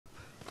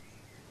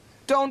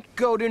don't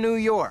go to New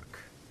York.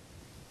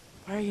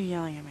 Why are you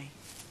yelling at me?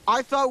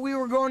 I thought we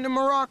were going to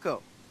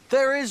Morocco.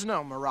 There is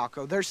no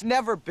Morocco. There's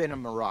never been a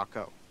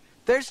Morocco.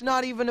 There's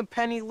not even a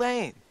Penny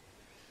Lane.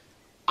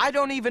 I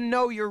don't even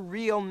know your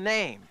real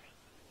name.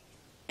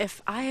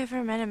 If I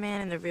ever met a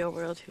man in the real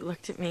world who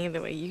looked at me the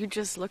way you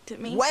just looked at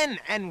me... When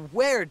and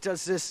where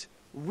does this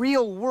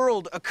real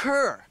world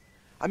occur?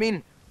 I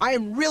mean, I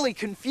am really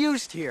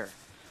confused here.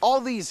 All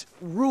these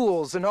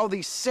rules and all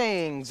these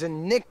sayings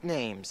and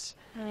nicknames.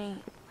 Honey,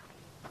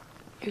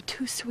 you're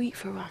too sweet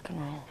for rock and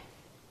roll.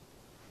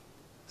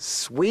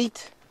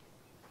 Sweet?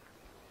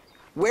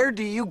 Where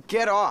do you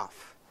get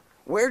off?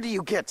 Where do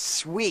you get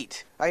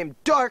sweet? I am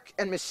dark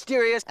and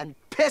mysterious and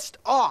pissed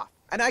off,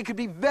 and I could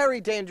be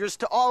very dangerous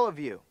to all of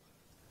you.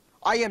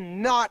 I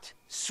am not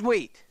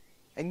sweet,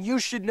 and you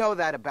should know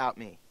that about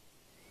me.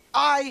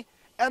 I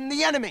am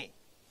the enemy.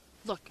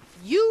 Look,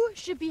 you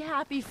should be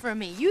happy for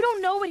me. You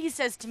don't know what he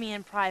says to me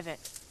in private.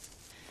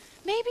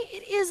 Maybe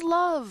it is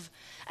love,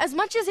 as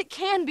much as it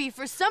can be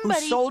for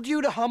somebody... Who sold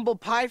you to Humble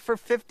Pie for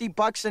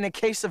 $50 and a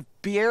case of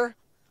beer?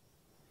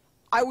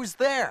 I was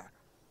there.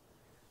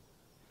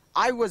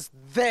 I was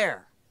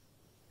there.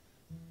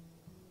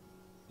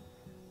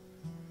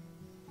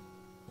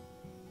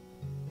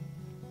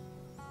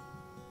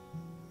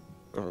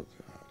 Oh, God.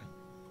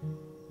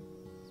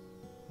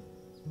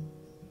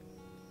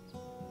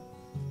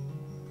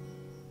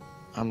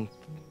 I'm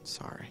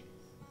sorry.